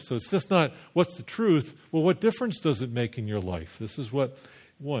live. So it's just not, what's the truth? Well, what difference does it make in your life? This is what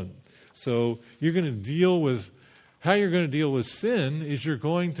one. So you're going to deal with, how you're going to deal with sin is you're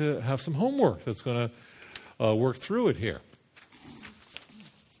going to have some homework that's going to work through it here.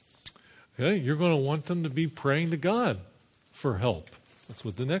 Okay, you're going to want them to be praying to God for help. That's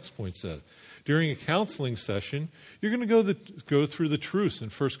what the next point says. During a counseling session, you're going to go through the truths in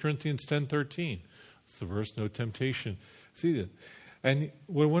 1 Corinthians 10:13. It's the verse, no temptation. See that? And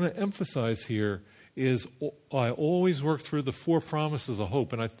what I want to emphasize here is I always work through the 4 promises of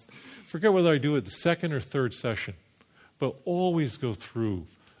hope. And I forget whether I do it the second or third session, but always go through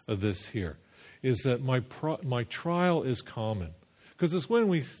this here, is that my trial is common. Because it's when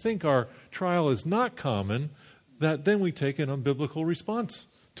we think our trial is not common that then we take an unbiblical response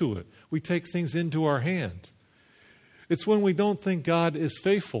to it. We take things into our hands. It's when we don't think God is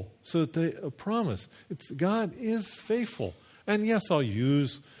faithful. So the promise, God is faithful. And yes, I'll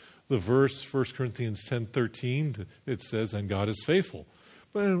use the verse, 1 Corinthians 10:13. It says, and God is faithful.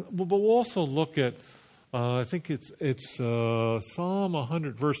 But we'll also look at, I think it's Psalm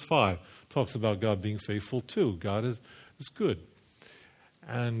 100, verse 5, talks about God being faithful too. God is good.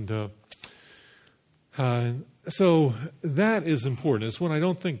 And so that is important. It's when I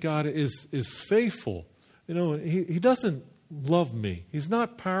don't think God is faithful. He doesn't love me. He's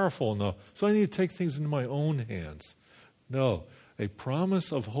not powerful enough. So I need to take things into my own hands. No, a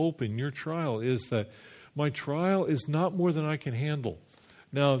promise of hope in your trial is that my trial is not more than I can handle.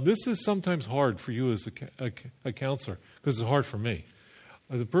 Now, this is sometimes hard for you as a counselor, because it's hard for me.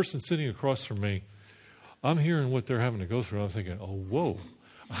 As a person sitting across from me, I'm hearing what they're having to go through. I'm thinking, oh, whoa,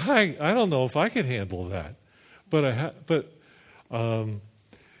 I don't know if I could handle that. But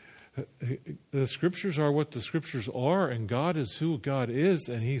the Scriptures are what the Scriptures are, and God is who God is,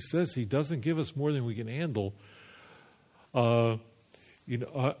 and He says He doesn't give us more than we can handle. I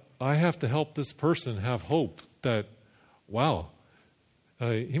have to help this person have hope that, wow,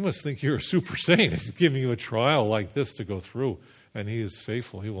 he must think you're a super saint. He's giving you a trial like this to go through, and He is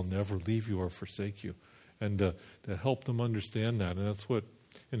faithful. He will never leave you or forsake you. And to help them understand that, and that's what,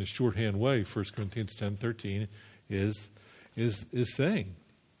 in a shorthand way, 1 Corinthians 10:13 is saying.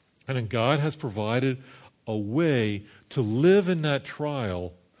 And then God has provided a way to live in that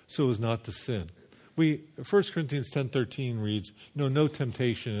trial so as not to sin. 1 Corinthians 10:13 reads, no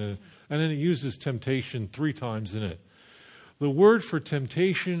temptation, and then it uses temptation 3 times in it. The word for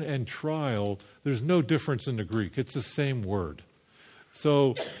temptation and trial, there's no difference in the Greek. It's the same word.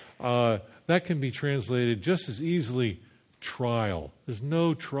 So that can be translated just as easily trial. There's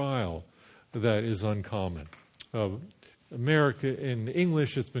no trial that is uncommon. In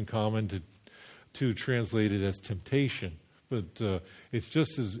English, it's been common to translate it as temptation. But it's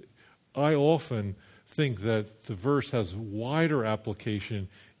just as, I often think that the verse has wider application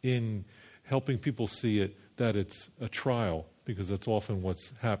in helping people see it, that it's a trial, because that's often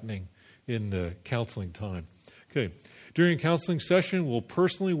what's happening in the counseling time. Okay, during a counseling session, we'll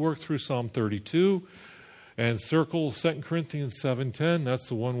personally work through Psalm 32 and circle 2 Corinthians 7:10. That's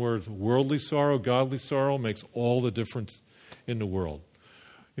the one where worldly sorrow, godly sorrow makes all the difference in the world.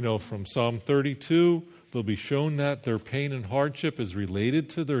 From Psalm 32, they'll be shown that their pain and hardship is related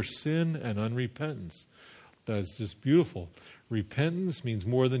to their sin and unrepentance. That's just beautiful. Repentance means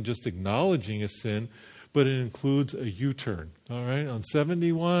more than just acknowledging a sin, but it includes a U-turn. All right, on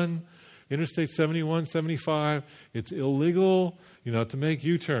 71, Interstate 71, 75, it's illegal, to make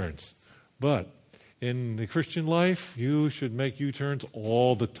U-turns. But in the Christian life, you should make U-turns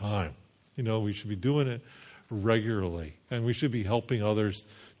all the time. We should be doing it regularly, and we should be helping others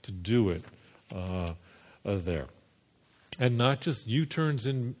to do it there. And not just U-turns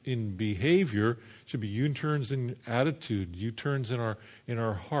in behavior, it should be U-turns in attitude, U-turns in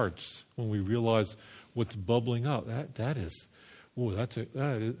our hearts when we realize what's bubbling up.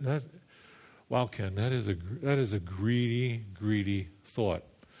 Wow, Ken, that is a greedy thought.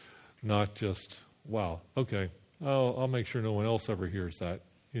 Not just, wow, okay, I'll make sure no one else ever hears that,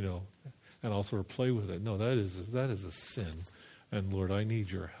 and I'll sort of play with it. No, that is a sin, and Lord, I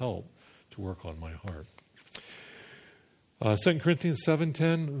need your help to work on my heart. 2 Corinthians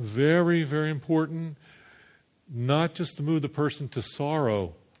 7:10, very, very important, not just to move the person to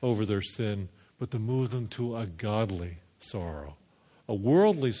sorrow over their sin, but to move them to a godly sorrow. A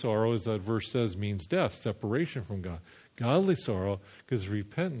worldly sorrow, as that verse says, means death, separation from God. Godly sorrow, because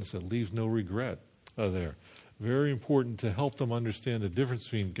repentance, it leaves no regret there. Very important to help them understand the difference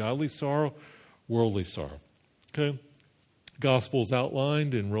between godly sorrow, worldly sorrow. Okay? Gospel is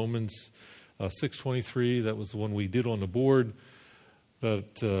outlined in Romans 6:23. That was the one we did on the board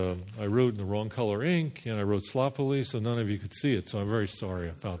that I wrote in the wrong color ink, and I wrote sloppily, so none of you could see it, so I'm very sorry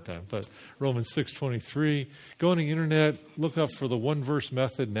about that. But Romans 6:23, go on the internet, look up for the one-verse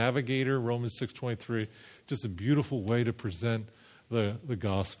method navigator, Romans 6:23, just a beautiful way to present the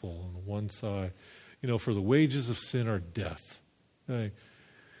gospel on one side. For the wages of sin are death. Okay?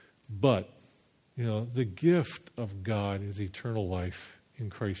 But, the gift of God is eternal life in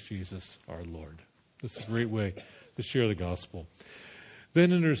Christ Jesus our Lord. That's a great way to share the gospel.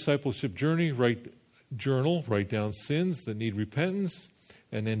 Then in the discipleship journey, write down sins that need repentance.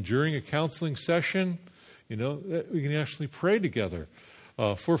 And then during a counseling session, we can actually pray together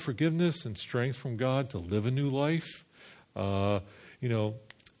for forgiveness and strength from God to live a new life. A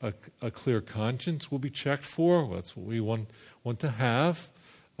clear conscience will be checked for. That's what we want to have.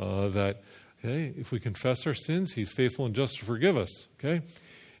 That, okay, if we confess our sins, He's faithful and just to forgive us. Okay,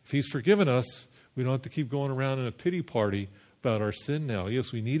 if He's forgiven us, we don't have to keep going around in a pity party about our sin now.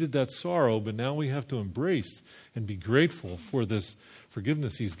 Yes, we needed that sorrow, but now we have to embrace and be grateful for this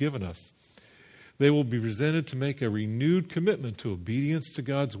forgiveness He's given us. They will be presented to make a renewed commitment to obedience to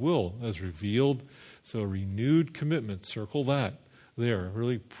God's will as revealed. So a renewed commitment, circle that there,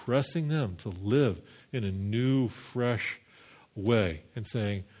 really pressing them to live in a new, fresh way and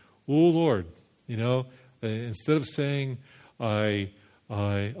saying, oh Lord, instead of saying I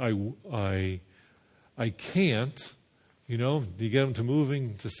can't, you get them to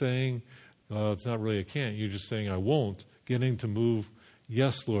moving to saying, it's not really a can't, you're just saying I won't, getting to move,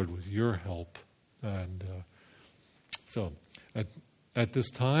 yes, Lord, with your help. And so at this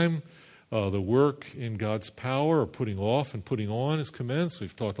time, the work in God's power of putting off and putting on is commenced.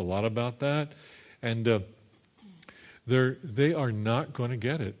 We've talked a lot about that. And they are not going to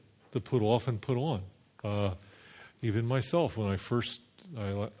get it, to put off and put on. Even myself, when I first,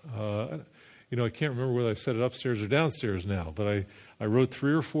 I can't remember whether I said it upstairs or downstairs now, but I wrote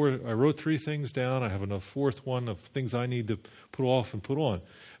three things down. I have a fourth one of things I need to put off and put on.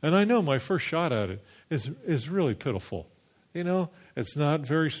 And I know my first shot at it is really pitiful. It's not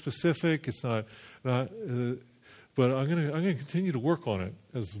very specific. It's not but I'm going to continue to work on it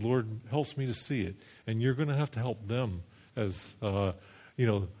as the Lord helps me to see it. And you're going to have to help them as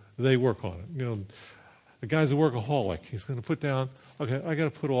they work on it. The guy's a workaholic. He's going to put down, okay, I got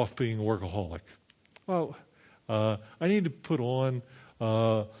to put off being a workaholic. Well, I need to put on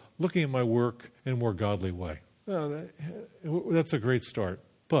looking at my work in a more godly way. That's a great start.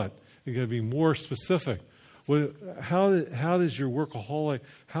 But you got to be more specific. How does your workaholic,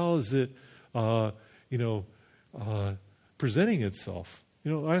 how is it, presenting itself?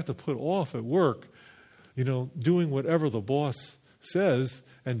 I have to put off at work, doing whatever the boss says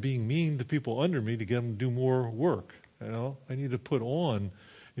and being mean to people under me to get them to do more work. I need to put on,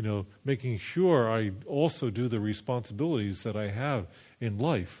 making sure I also do the responsibilities that I have in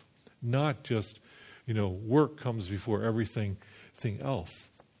life, not just, work comes before everything else.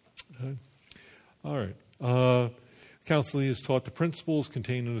 Okay. All right. Counseling is taught the principles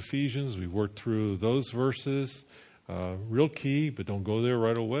contained in Ephesians. We've worked through those verses. Real key, but don't go there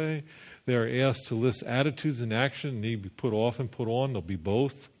right away. They are asked to list attitudes and action need to be put off and put on. They'll be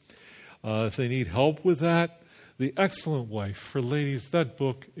both. If they need help with that, The Excellent Wife, for ladies, that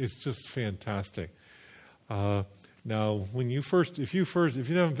book is just fantastic. Now, if you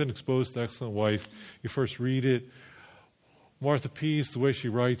haven't been exposed to Excellent Wife, you first read it. Martha Pease, the way she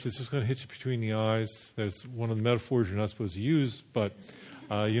writes, it's just going to hit you between the eyes. There's one of the metaphors you're not supposed to use, but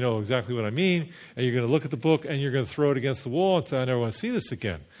you know exactly what I mean. And you're going to look at the book and you're going to throw it against the wall and say, I never want to see this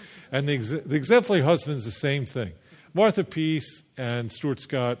again. And the exemplary husband is the same thing. Martha Pease and Stuart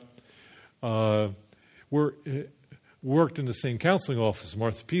Scott worked in the same counseling office.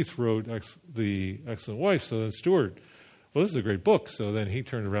 Martha Pease wrote The Excellent Wife, so then Stuart, well, this is a great book. So then he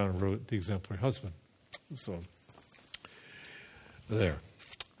turned around and wrote The Exemplary Husband. So there.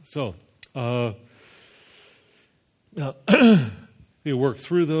 So now you work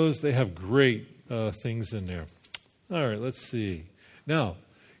through those. They have great things in there. All right, let's see. Now,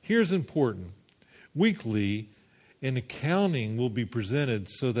 here's important. Weekly, an accounting will be presented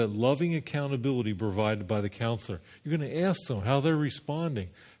so that loving accountability provided by the counselor. You're going to ask them how they're responding,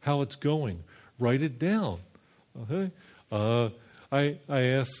 how it's going. Write it down. Okay? I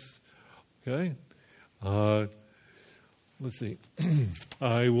asked, okay? Let's see.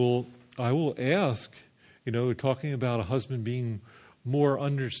 I will ask, we're talking about a husband being more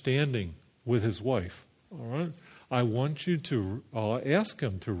understanding with his wife. All right? I want you to ask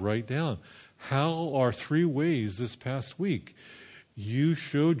him to write down, how are 3 ways this past week you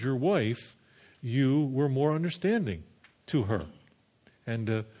showed your wife you were more understanding to her?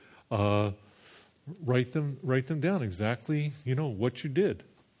 And write them down exactly, what you did.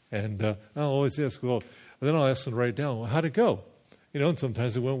 And I'll always ask, then I'll ask them to write down, well, how'd it go? And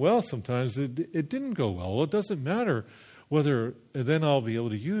sometimes it went well, sometimes it didn't go well. Well, it doesn't matter whether, then I'll be able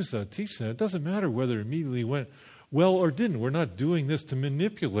to use that, teach them. It doesn't matter whether it immediately went well or didn't. We're not doing this to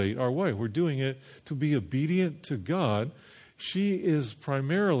manipulate our wife. We're doing it to be obedient to God. She is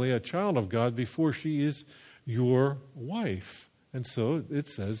primarily a child of God before she is your wife. And so it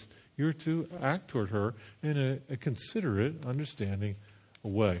says you're to act toward her in a considerate, understanding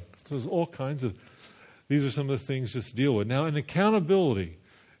way. So there's all kinds of, these are some of the things just to deal with. Now, in accountability,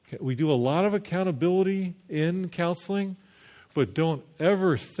 we do a lot of accountability in counseling, but don't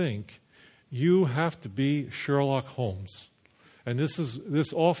ever think you have to be Sherlock Holmes. And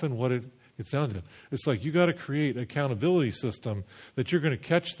this often what it gets down to. It's like you got to create an accountability system that you're going to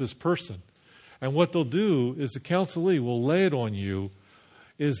catch this person. And what they'll do is the counselee will lay it on you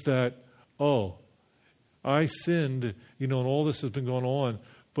is that, I sinned, and all this has been going on,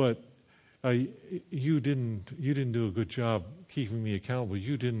 but you didn't do a good job keeping me accountable.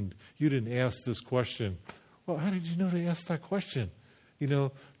 You didn't ask this question. Well, how did you know to ask that question?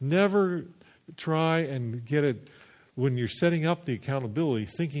 Never try and get it when you're setting up the accountability,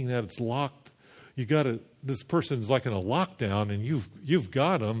 thinking that it's locked. This person's like in a lockdown, and you've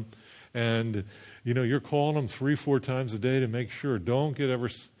got them, and you're calling them 3-4 times a day to make sure. Don't get ever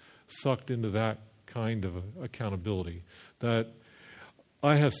sucked into that kind of accountability. That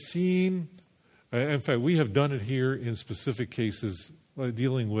I have seen. In fact, we have done it here in specific cases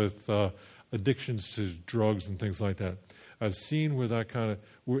dealing with addictions to drugs and things like that. I've seen where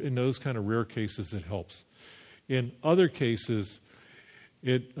in those kind of rare cases it helps. In other cases,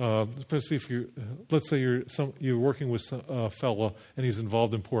 Especially if let's say you're working with a fella and he's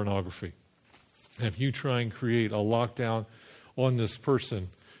involved in pornography. And if you try and create a lockdown on this person,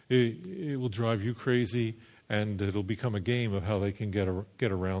 it will drive you crazy, and it'll become a game of how they can get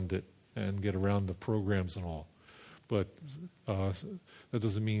around it and get around the programs and all. But that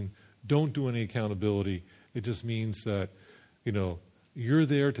doesn't mean don't do any accountability. It just means that, you're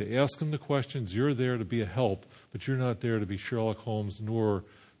there to ask them the questions. You're there to be a help, but you're not there to be Sherlock Holmes nor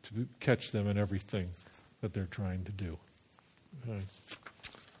to catch them in everything that they're trying to do. Okay.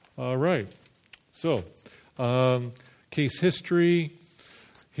 All right. So, case history.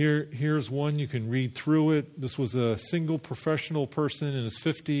 Here's one. You can read through it. This was a single professional person in his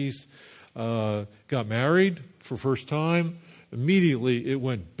 50s. Got married for first time. Immediately, it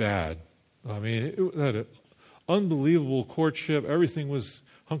went bad. I mean, it had an unbelievable courtship. Everything was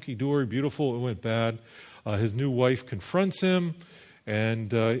hunky-dory, beautiful. It went bad. His new wife confronts him,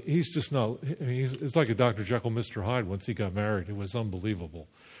 and he's just not. It's like a Dr. Jekyll, Mr. Hyde once he got married. It was unbelievable.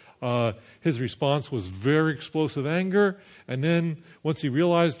 His response was very explosive anger, and then once he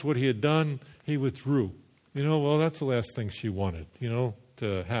realized what he had done, he withdrew. Well, that's the last thing she wanted,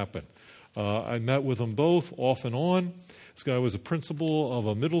 to happen. I met with them both off and on. This guy was a principal of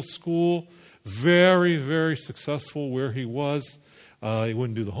a middle school, very, very successful where he was. He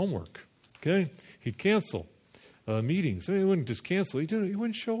wouldn't do the homework. Okay, he'd cancel meetings. He wouldn't just cancel. He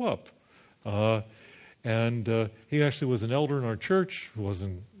wouldn't show up. And he actually was an elder in our church.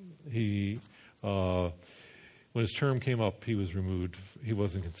 When his term came up, he was removed. He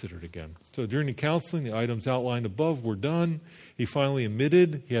wasn't considered again. So during the counseling, the items outlined above were done. He finally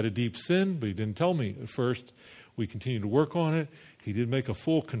admitted he had a deep sin, but he didn't tell me at first. We continued to work on it. He did make a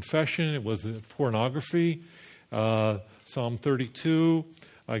full confession. It was pornography. Psalm 32.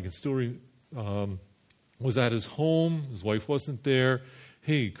 I can still was at his home. His wife wasn't there.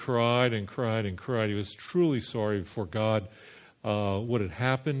 He cried and cried and cried. He was truly sorry before God what had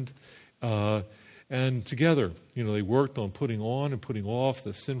happened. And together, they worked on putting on and putting off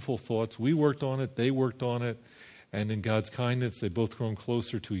the sinful thoughts. We worked on it. They worked on it. And in God's kindness, they both grown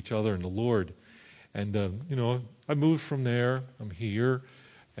closer to each other and the Lord. And, I moved from there. I'm here.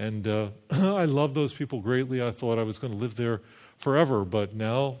 And I love those people greatly. I thought I was going to live there forever. But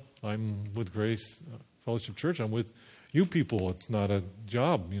now I'm with Grace Fellowship Church. I'm with you people. It's not a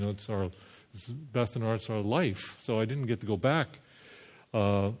job. It's Beth and it's our life. So I didn't get to go back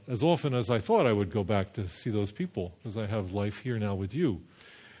as often as I thought I would go back to see those people, because I have life here now with you.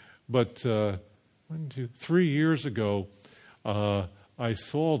 But 3 years ago, I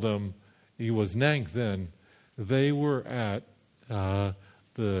saw them. He was Nank then. They were at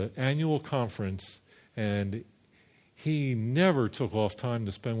the annual conference, and he never took off time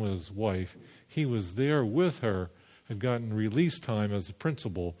to spend with his wife. He was there with her, had gotten release time as a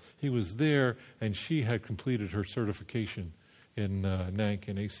principal. He was there, and she had completed her certification in NANC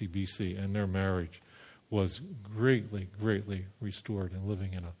and ACBC, and their marriage was greatly, greatly restored and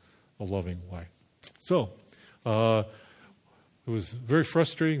living in a loving way. So, it was very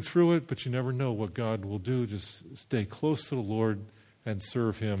frustrating through it, but you never know what God will do. Just stay close to the Lord and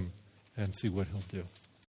serve Him and see what He'll do.